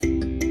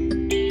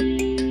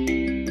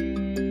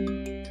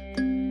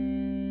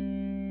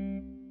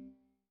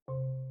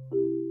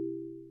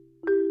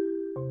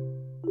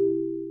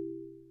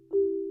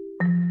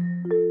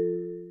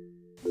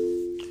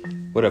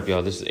What up,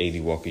 y'all? This is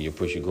AD Walker, your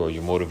pusher, grower,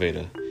 your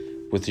motivator,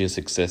 with your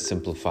Success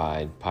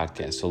Simplified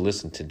podcast. So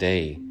listen,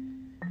 today,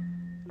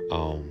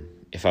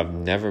 if I've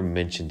never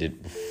mentioned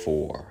it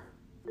before,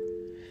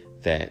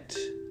 that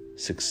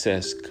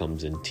success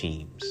comes in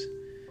teams.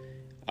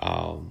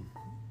 The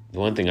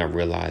one thing I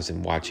realized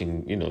in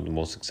watching, the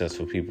most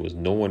successful people is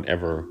no one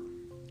ever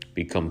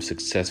becomes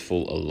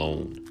successful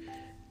alone.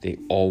 They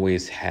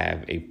always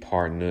have a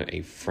partner,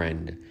 a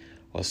friend,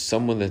 or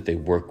someone that they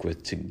work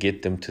with to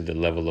get them to the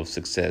level of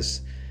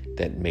success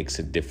that makes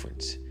a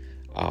difference.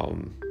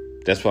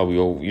 That's why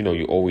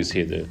you always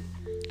hear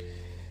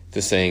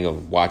the saying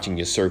of watching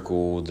your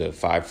circle, the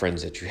 5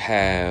 friends that you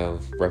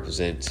have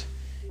represent,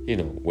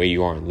 where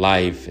you are in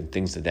life and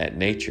things of that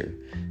nature.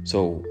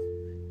 So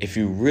if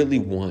you really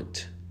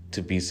want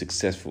to be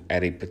successful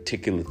at a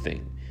particular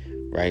thing,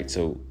 right?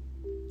 So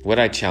what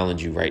I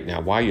challenge you right now,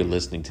 while you're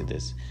listening to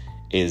this,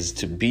 is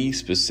to be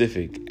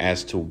specific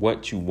as to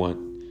what you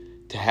want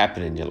to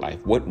happen in your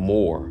life. What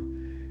more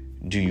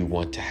do you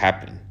want to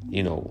happen?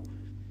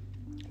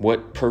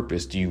 What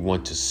purpose do you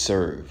want to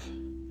serve?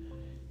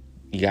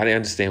 You got to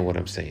understand what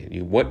I'm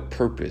saying. What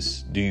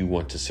purpose do you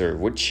want to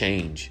serve? What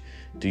change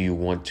do you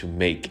want to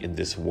make in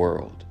this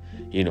world?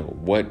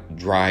 What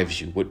drives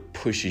you? What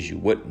pushes you?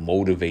 What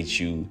motivates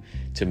you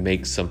to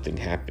make something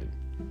happen?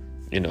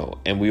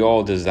 And we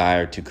all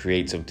desire to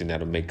create something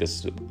that'll make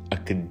us a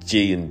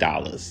gajillion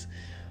dollars.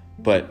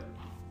 But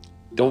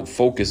don't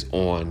focus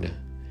on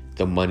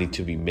the money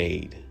to be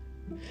made,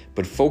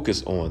 but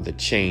focus on the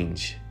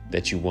change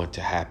that you want to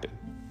happen.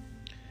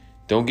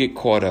 Don't get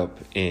caught up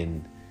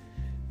in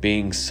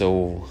being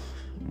so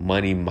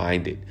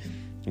money-minded,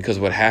 because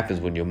what happens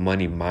when you're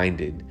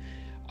money-minded,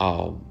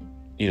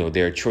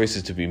 there are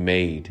choices to be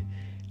made,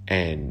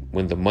 and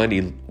when the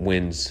money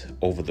wins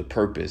over the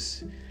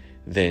purpose,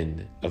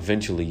 then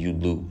eventually you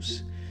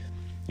lose.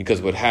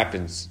 Because what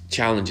happens,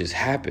 challenges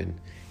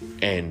happen,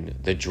 and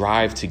the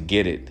drive to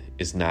get it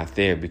is not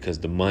there because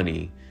the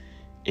money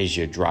is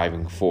your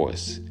driving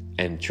force.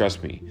 And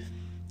trust me,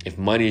 if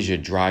money is your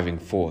driving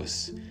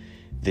force,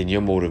 then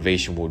your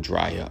motivation will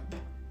dry up.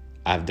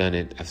 I've done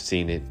it. I've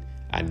seen it.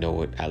 I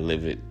know it. I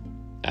live it.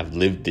 I've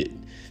lived it,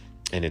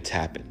 and it's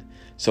happened.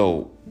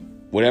 So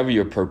whatever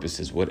your purpose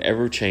is,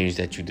 whatever change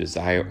that you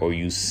desire or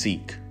you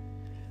seek,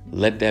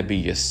 let that be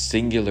your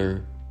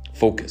singular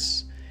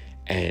focus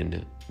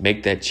and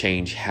make that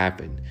change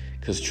happen.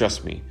 Because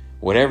trust me,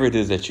 whatever it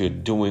is that you're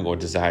doing or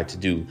desire to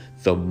do,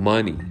 the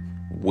money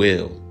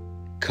will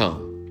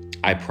come.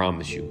 I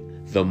promise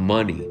you, the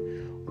money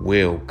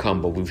will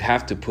come. But we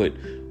have to put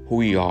who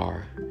we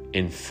are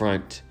in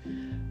front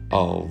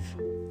of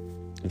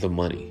the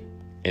money.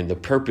 And the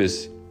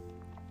purpose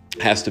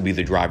has to be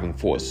the driving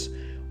force.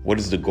 What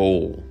is the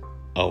goal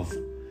of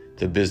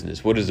the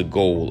business? What is the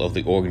goal of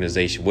the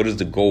organization? What is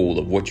the goal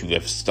of what you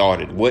have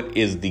started? What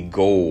is the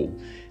goal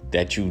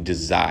that you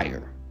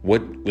desire?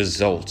 What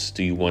results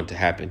do you want to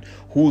happen?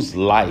 Whose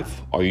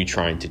life are you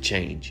trying to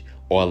change?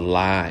 Or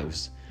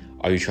lives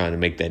are you trying to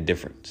make that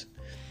difference?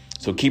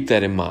 So keep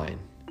that in mind.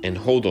 And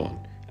hold on,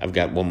 I've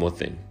got one more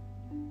thing.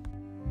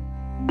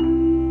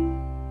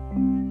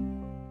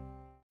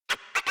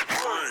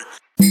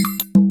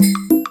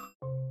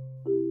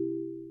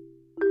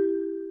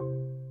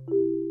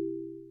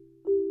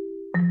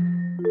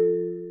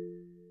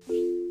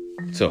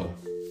 So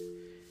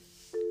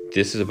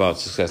this is about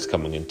success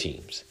coming in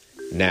teams.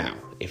 Now,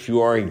 if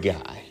you are a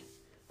guy,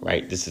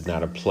 right, this is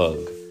not a plug,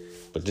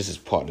 but this is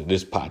part of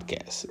this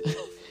podcast,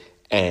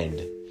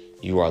 and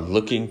you are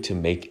looking to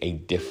make a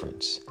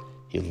difference,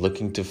 you're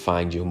looking to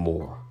find your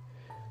more,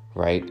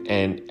 right?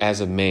 And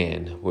as a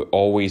man, we're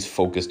always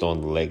focused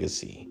on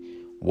legacy.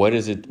 What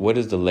is it? What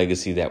is the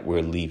legacy that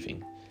we're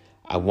leaving?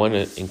 I want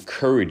to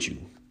encourage you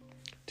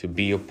to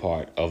be a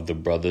part of the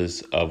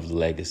Brothers of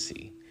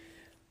Legacy.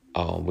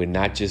 We're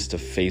not just a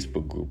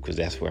Facebook group, because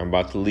that's where I'm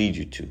about to lead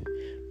you to,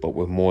 but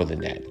we're more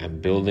than that.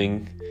 I'm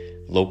building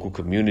local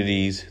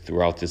communities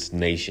throughout this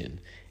nation,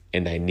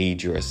 and I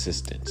need your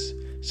assistance.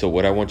 So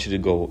what I want you to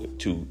go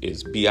to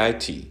is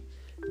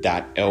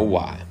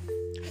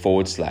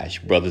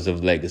bit.ly/Brothers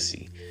of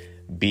Legacy,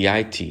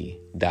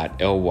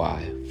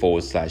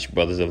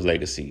 bit.ly/Brothers of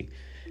Legacy.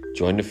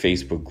 Join the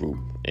Facebook group.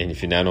 And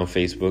if you're not on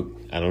Facebook,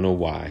 I don't know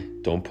why.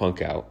 Don't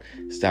punk out.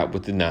 Stop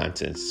with the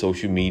nonsense.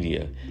 Social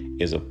media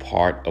is a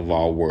part of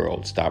our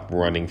world. Stop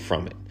running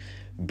from it.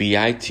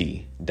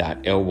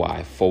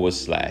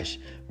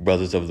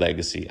 bit.ly/Brothers of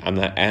Legacy. I'm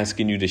not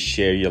asking you to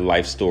share your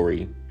life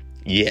story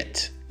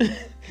yet.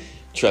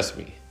 Trust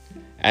me.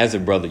 As a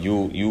brother,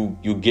 you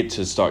get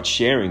to start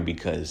sharing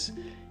because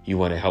you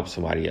want to help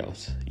somebody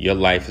else. Your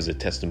life is a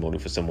testimony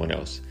for someone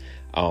else.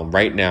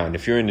 Right now, and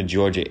if you're in the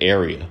Georgia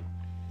area,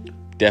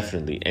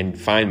 definitely, and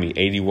find me,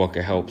 AD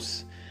Walker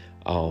Helps,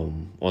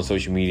 on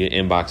social media.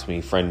 Inbox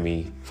me, friend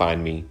me,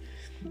 find me.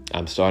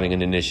 I'm starting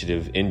an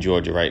initiative in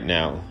Georgia right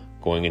now,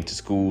 going into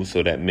schools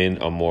so that men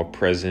are more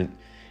present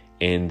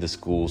in the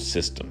school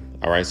system.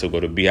 All right, so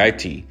go to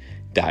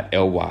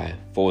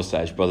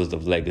bit.ly/Brothers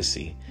of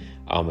Legacy.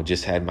 I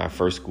just had my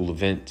first school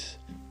event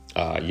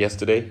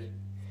yesterday,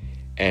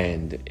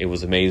 and it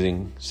was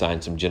amazing.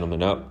 Signed some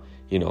gentlemen up.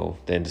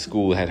 Then the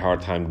school had a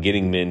hard time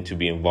getting men to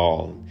be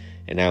involved,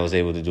 and I was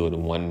able to do it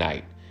in one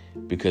night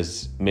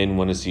because men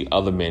want to see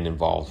other men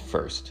involved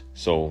first.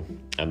 So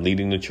I'm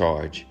leading the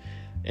charge,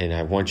 and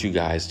I want you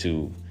guys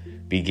to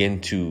begin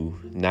to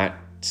not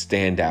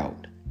stand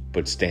out,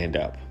 but stand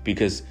up,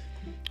 because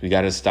we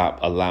got to stop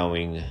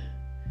allowing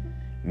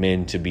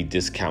men to be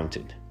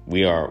discounted.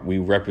 We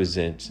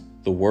represent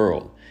the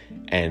world,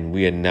 and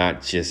we are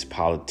not just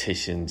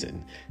politicians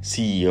and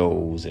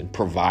CEOs and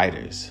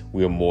providers.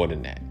 We are more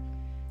than that.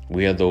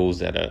 We are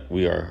those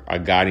we are our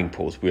guiding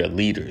posts. We are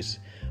leaders.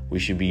 We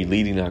should be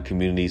leading our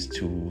communities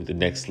to the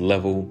next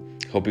level,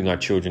 helping our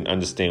children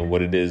understand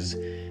what it is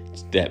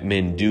that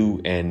men do,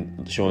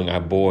 and showing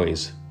our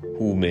boys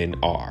who men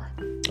are.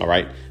 All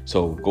right.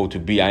 So go to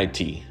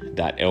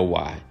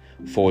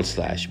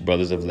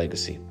bit.ly/Brothers of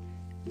Legacy.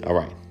 All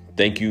right.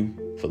 Thank you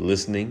for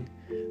listening.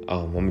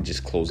 Let me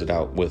just close it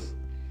out with,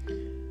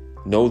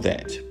 know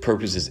that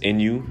purpose is in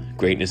you,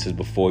 greatness is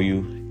before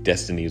you,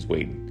 destiny is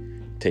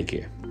waiting. Take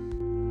care.